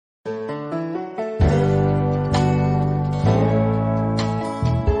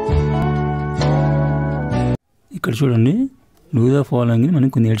ఇక్కడ చూడండి, do the following అని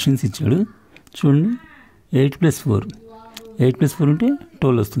మనకి కొన్ని ఎడిషన్స్ ఇచ్చాడు. చూడండి, 8 + 4, 8 + 4 ఉంటే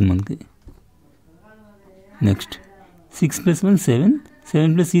 12 వస్తుంది మనకి. నెక్స్ట్ 6 + 1 7,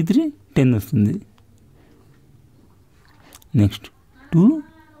 7 + 3 10 వస్తుంది. నెక్స్ట్ 2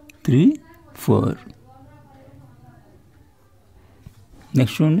 3 4.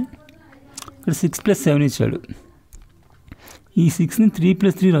 నెక్స్ట్ చూడండి, ఇక్కడ 6 + 7 ఇచ్చాడు. ఈ 6ని 3 +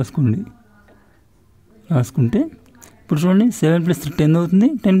 3 రాసుకుంటే ఇప్పుడు చూడండి, 7 + 3 10 అవుతుంది,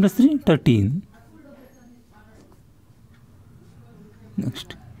 10 + 3 13.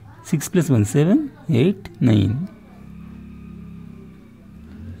 నెక్స్ట్ 6 + 1 7 8 9.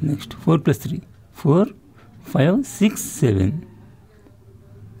 నెక్స్ట్ 4 + 3 4 5 6 7.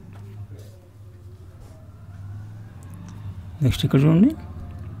 నెక్స్ట్ ఇక్కడ చూడండి,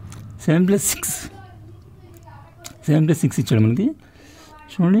 7 + 6 ఇచ్చాడు మనకి.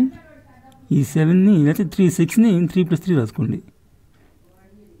 చూడండి, ఈ 7ని లేకపోతే 6ని 3 + 3 రాసుకోండి.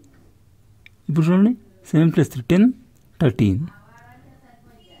 ఇప్పుడు చూడండి, 7 + 3 10 13.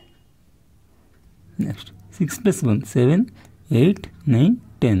 నెక్స్ట్ 6 + 1 7 8 9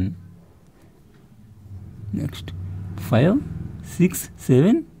 10. నెక్స్ట్ 5 6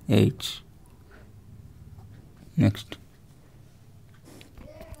 7 8. నెక్స్ట్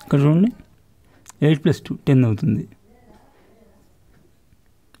ఇక్కడ చూడండి, 8 + 2 10 అవుతుంది.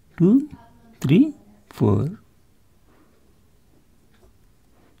 2 3 4.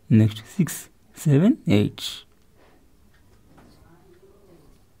 నెక్స్ట్ 6 7 8.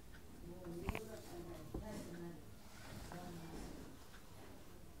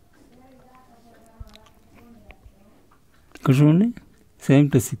 ఇక్కడ చూడండి, 7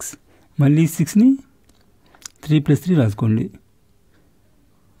 + 6, మళ్ళీ 6ని 3 + 3 రాసుకుంటే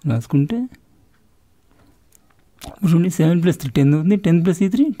చూడండి, 7 + 3 10 అవుతుంది, 10 +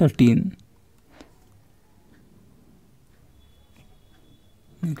 3 13.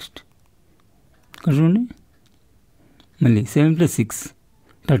 నెక్స్ట్ ఇక్కడ చూడండి, మళ్ళీ 7 + 6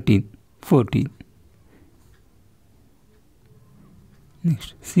 13 14.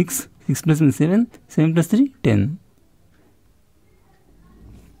 నెక్స్ట్ 6 + 1 7 7 + 3 10.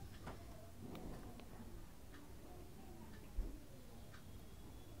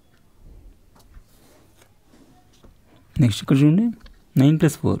 నెక్స్ట్ ఇక్కడ చూడండి, 9 +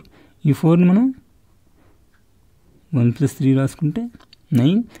 4, ఈ 4ని మనం 1 + 3 రాసుకుంటే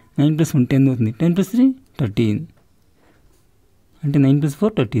 9 9 + 1 10 అవుతుంది, 10 + 3 13. అంటే 9 +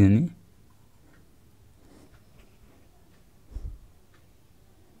 4 13 అని.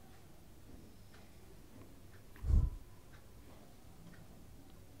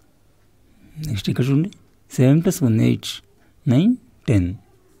 నెక్స్ట్ ఇక్కడ చూడండి, 7 + 1 8 9 10.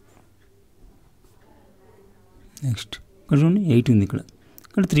 నెక్స్ట్ ఇక్కడ చూడండి, 8 ఉంది, ఇక్కడ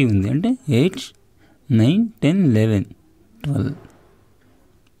 3 ఉంది, అంటే 8 9 10 11 12.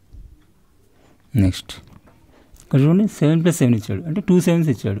 నెక్స్ట్ ఇక్కడ చూడండి, 7 + 7 ఇచ్చాడు, అంటే 2 7s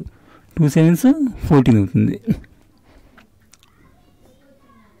ఇచ్చాడు. 2 7s 14 అవుతుంది.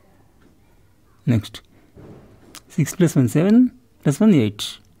 నెక్స్ట్ 6 + 1 7 + 1 8.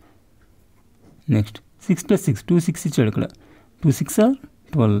 నెక్స్ట్ 6 + 6 2 6 ఇచ్చాడు, ఇక్కడ 2 6 are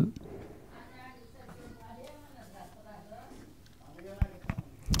 12.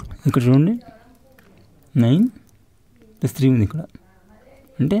 ఇక్కడ చూడండి, 9 + 3 ఉంది, ఇక్కడ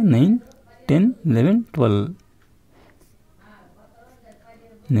అంటే 9 10 11 12.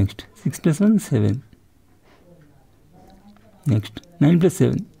 నెక్స్ట్ 6 + 1 7. నెక్స్ట్ 9 +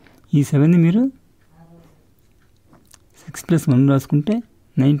 7, ఈ 7ని మీరు 6 + 1 రాసుకుంటే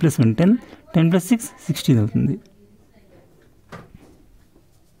 9 + 1 10 10 + 6 16 అవుతుంది.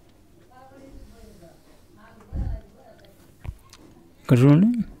 ఇక్కడ చూడండి,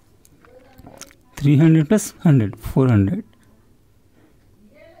 300 + 100 400.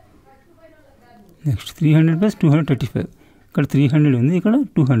 నెక్స్ట్ 300 + 235, ఇక్కడ 300 ఉంది, ఇక్కడ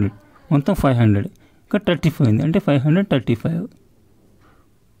 200, మొత్తం 500. ఇక్కడ 35 ఉంది, అంటే 535.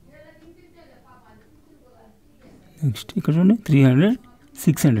 నెక్స్ట్ ఇక్కడ చూడండి, 300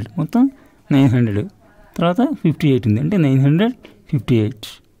 600, మొత్తం 900. తర్వాత 58 ఉంది, అంటే 958.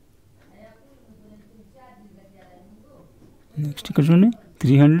 నెక్స్ట్ ఇక్కడ చూడండి,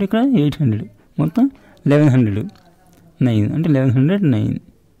 300, ఇక్కడ 800, మొత్తం 1100 9, అంటే 1109.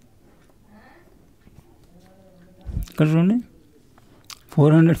 ఇక్కడ చూడండి,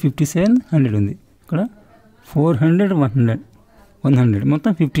 457 100 ఉంది, ఇక్కడ 400 100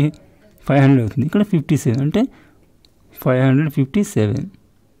 మొత్తం 500 అవుతుంది. ఇక్కడ 57, అంటే 557.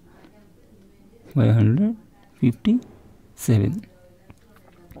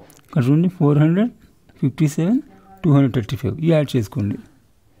 ఇక్కడ చూడండి, 457 235 యాడ్ చేసుకోండి.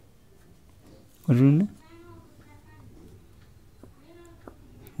 ఇక్కడ చూడండి,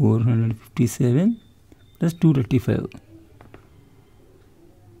 457 plus 235.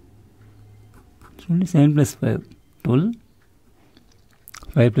 చూడండి 7 plus 5 12,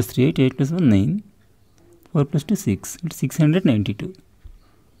 5 plus 3 8, 8 plus 1 9, 4 plus 2 6, it's 692.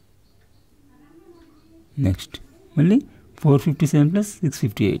 Next మళ్ళీ 457 plus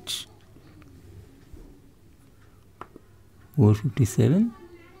 658. 457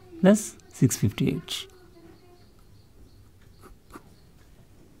 plus 658.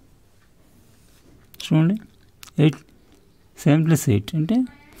 చూడండి 8 7 plus 8 అంటే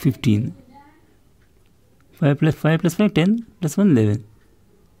 15. 5 plus 5 10 plus 1 11.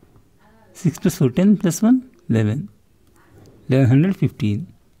 6 plus 4 10 plus 1 11. 1115.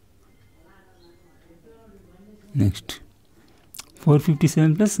 Next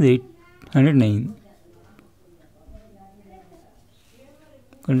 457 plus 809.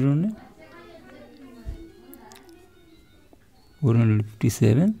 ఇక్కడ చూడండి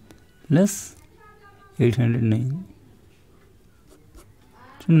 457 plus 809.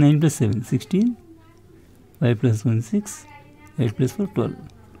 చూడండి 9 plus 7 16, 5 plus 1 6, 8 plus 4 12,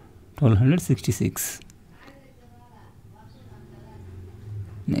 1266.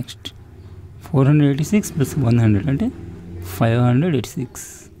 Next 486 plus 100 అంటే 586.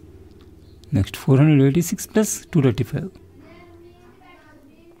 Next 486 plus 235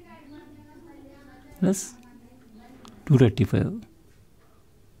 plus 235.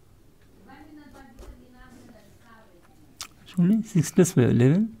 చూడండి 6 plus 5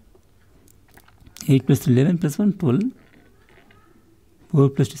 11, 8 plus 11 plus 1 12, 4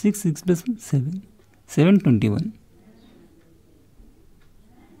 plus 2 6, 6 plus 1 7, 721.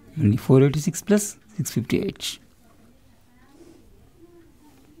 మళ్ళీ 486 plus 658.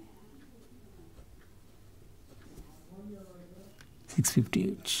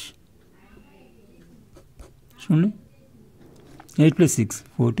 చూడండి 8 plus 6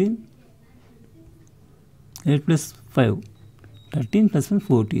 14, 8 plus 5 13 plus 1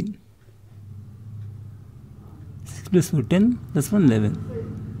 14, 6 plus 4 10 plus 1 11,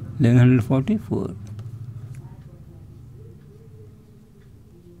 1144.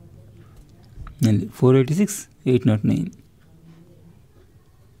 మళ్ళీ 486 809,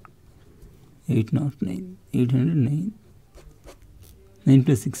 809 809. 9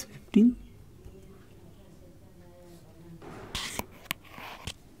 plus 6 15,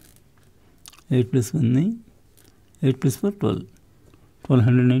 8 plus 1 9, 8 plus 4 12,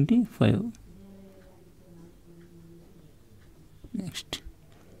 1295. Next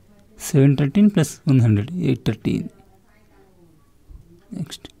 713 plus 100 813.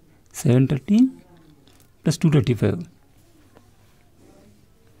 Next 713 plus 235.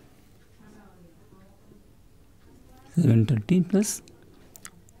 713 plus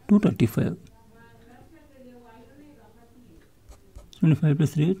 235. 25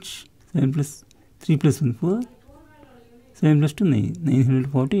 plus 3 8, 7 plus 3 plus 1 4, 7 plus 2 9,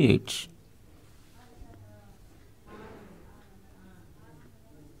 948.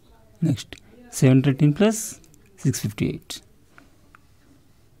 Next 713 plus 658.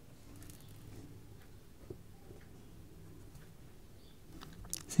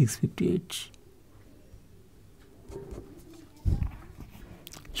 658.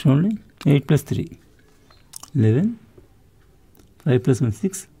 చూడండి 8 plus 3 11, 5 plus 1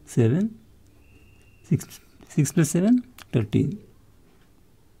 6 7, 6 plus 7 13,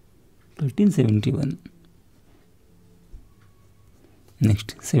 1371.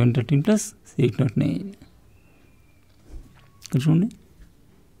 Next 713 plus 809. ఇక్కడ చూడండి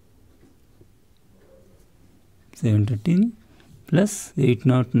 713 plus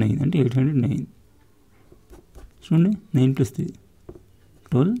 809 అంటే 809. చూడండి 9 plus 3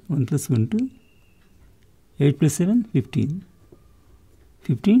 12, 1 plus 1 2, 8 plus 7 15,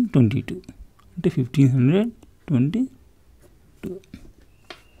 1522 అంటే 1522.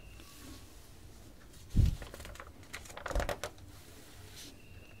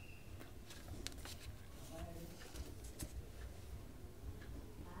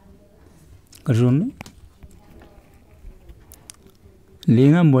 ఇక్కడ చూడండి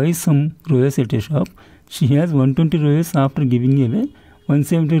Lena buys some roses at a shop. She has 120 roses after giving away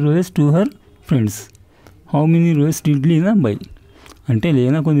 170 roses to her friends. How many roses did Lena buy? అంటే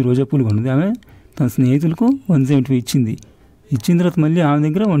లేనా కొన్ని రోజా పూలు కొన్నది. ఆమె తన స్నేహితులకు 170 ఇచ్చింది. ఇచ్చిన తర్వాత మళ్ళీ ఆమె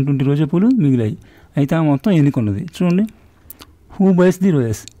దగ్గర 120 రోజా పూలు మిగిలాయి. అయితే ఆమె మొత్తం ఎన్ని కొన్నది చూడండి. Who buys the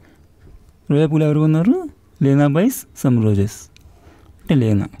roses? రోజా పూలు ఎవరు కొన్నారు? లేనా బైస్ సమ్ రోజెస్ అంటే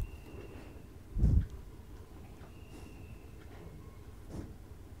లేనా.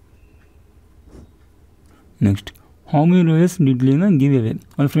 Next how many roses did లేనా గివ్ అవే?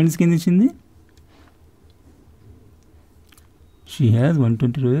 వాళ్ళ ఫ్రెండ్స్కి ఎంత ఇచ్చింది? She she has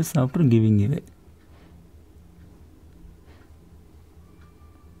 120 roses after giving అవే.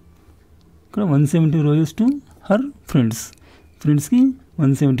 ఇక్కడ 170 రోజెస్ టు హర్ ఫ్రెండ్స్కి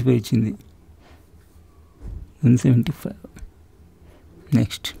 175 ఇచ్చింది. 175.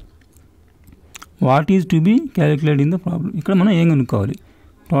 Next what is to be calculate in the problem. ఇక్కడ మనం ఏం కనుక్కోవాలి?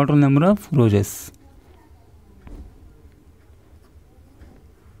 Total number of roses.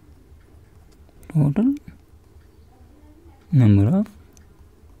 Total number of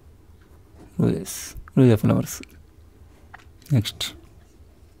Roja flowers. Next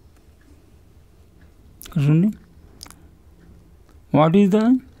ఇక్కడ చూడండి, what is the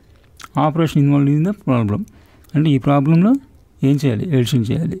operation involve in the problem. అంటే ఈ ప్రాబ్లంలో ఏం చేయాలి? ఎడిషన్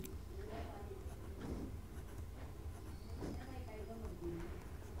చేయాలి.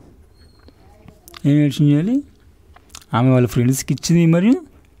 ఏం ఎడిషన్ చేయాలి? ఆమె వాళ్ళ ఫ్రెండ్స్కి ఇచ్చింది మరియు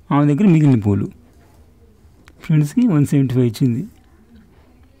ఆమె దగ్గర మిగిలిన పూలు. ఫ్రెండ్స్కి 175 ఇచ్చింది,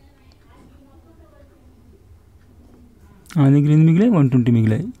 ఆమె దగ్గర ఎన్ని మిగిలాయి? 120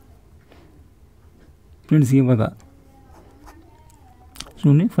 మిగిలాయి. ఫ్రెండ్స్కి ఇవ్వగా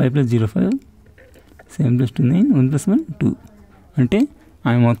చూడండి, 5 + 0 5, 7 + 2 9, 1 + 1 2. అంటే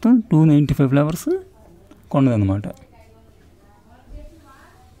ఆమె మొత్తం 295 ఫ్లవర్స్ కొన్నదన్నమాట.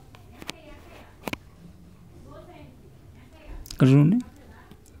 ఇక్కడ చూడండి,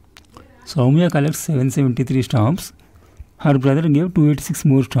 Soumya collects 773 stamps. Her brother gave 286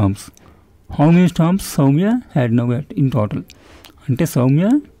 more stamps. How many stamps Soumya had now at in total. అంటే సౌమ్య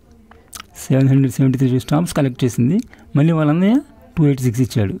 773 స్టాంప్స్ కలెక్ట్ చేసింది, మళ్ళీ వాళ్ళ అన్నయ్య 286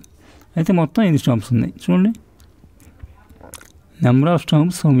 ఇచ్చాడు. అయితే మొత్తం ఎన్ని స్టాంప్స్ ఉన్నాయి చూడండి. Number of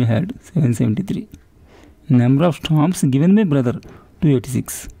stamps Soumya had 773. Number of stamps given by brother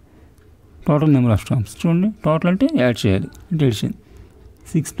 286. Total number of stamps చూడండి. టోటల్ అంటే యాడ్ చేయాలి, అంటే ఎడిషన్.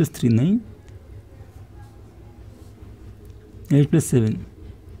 6 + 3 9, 8 + 7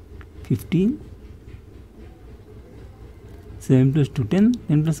 15, 7 + 2 10,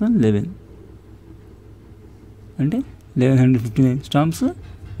 10 + 1 11. అంటే 1159 స్టాంప్స్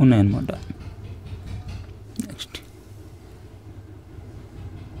ఉన్నాయన్నమాట. నెక్స్ట్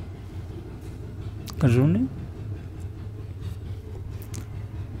ఇక్కడ చూడండి,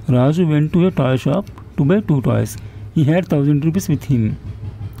 రాజు went to a toy shop to buy 2 toys. He had 1000 rupees with him.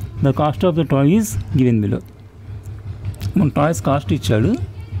 The cost of the toy is given below. మన toys cost ఇచ్చాడు,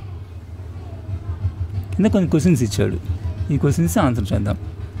 కింద కొన్ని క్వశ్చన్స్ ఇచ్చాడు. ఈ క్వశ్చన్స్ ఆన్సర్ చేద్దాం.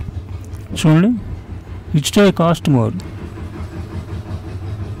 చూడండి, విచ్ టాయ్ కాస్ట్ మోర్.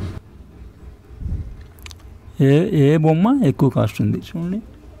 ఏ బొమ్మ ఎక్కువ కాస్ట్ ఉంది చూడండి.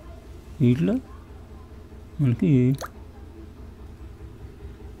 వీటిలో మనకి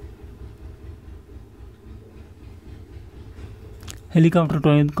హెలికాప్టర్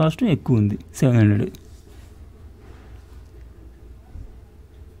టాయ్ కాస్ట్ ఎక్కువ ఉంది, 700.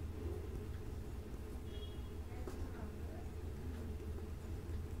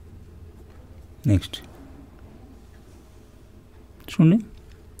 నెక్స్ట్ చూడండి,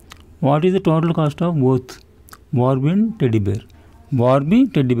 what is the total cost of both Barbie and teddy bear. Barbie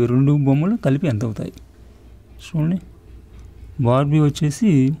teddy bear 2 బొమ్మలు కలిపి ఎంత అవుతాయి చూడండి. బార్బీ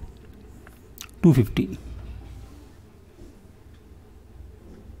వచ్చేసి 250.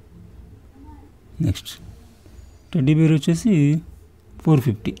 నెక్స్ట్ టెడ్డీ బేర్ వచ్చేసి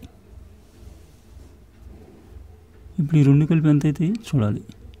 450. ఇప్పుడు ఈ 2 కలిపి ఎంత అవుతాయి చూడాలి.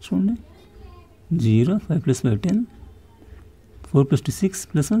 చూడండి, 0 5 + 5 10, 4 + 2 6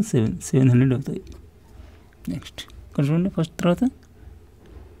 + 1 7, 700 అవుతాయి. నెక్స్ట్ ఇక్కడ చూడండి, ఫస్ట్ తర్వాత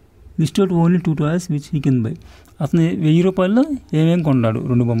list out only 2 toys which he can buy. అతను 1000 రూపాయల్లో ఏమేమి కొన్నాడు?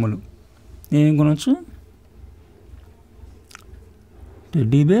 2 బొమ్మలు. ఏమేమి కొనవచ్చు?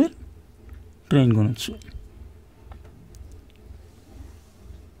 టెడ్డీ బేర్, ట్రైన్ కొనవచ్చు.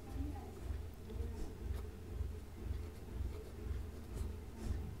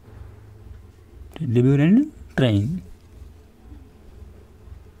 Teddy bear and train.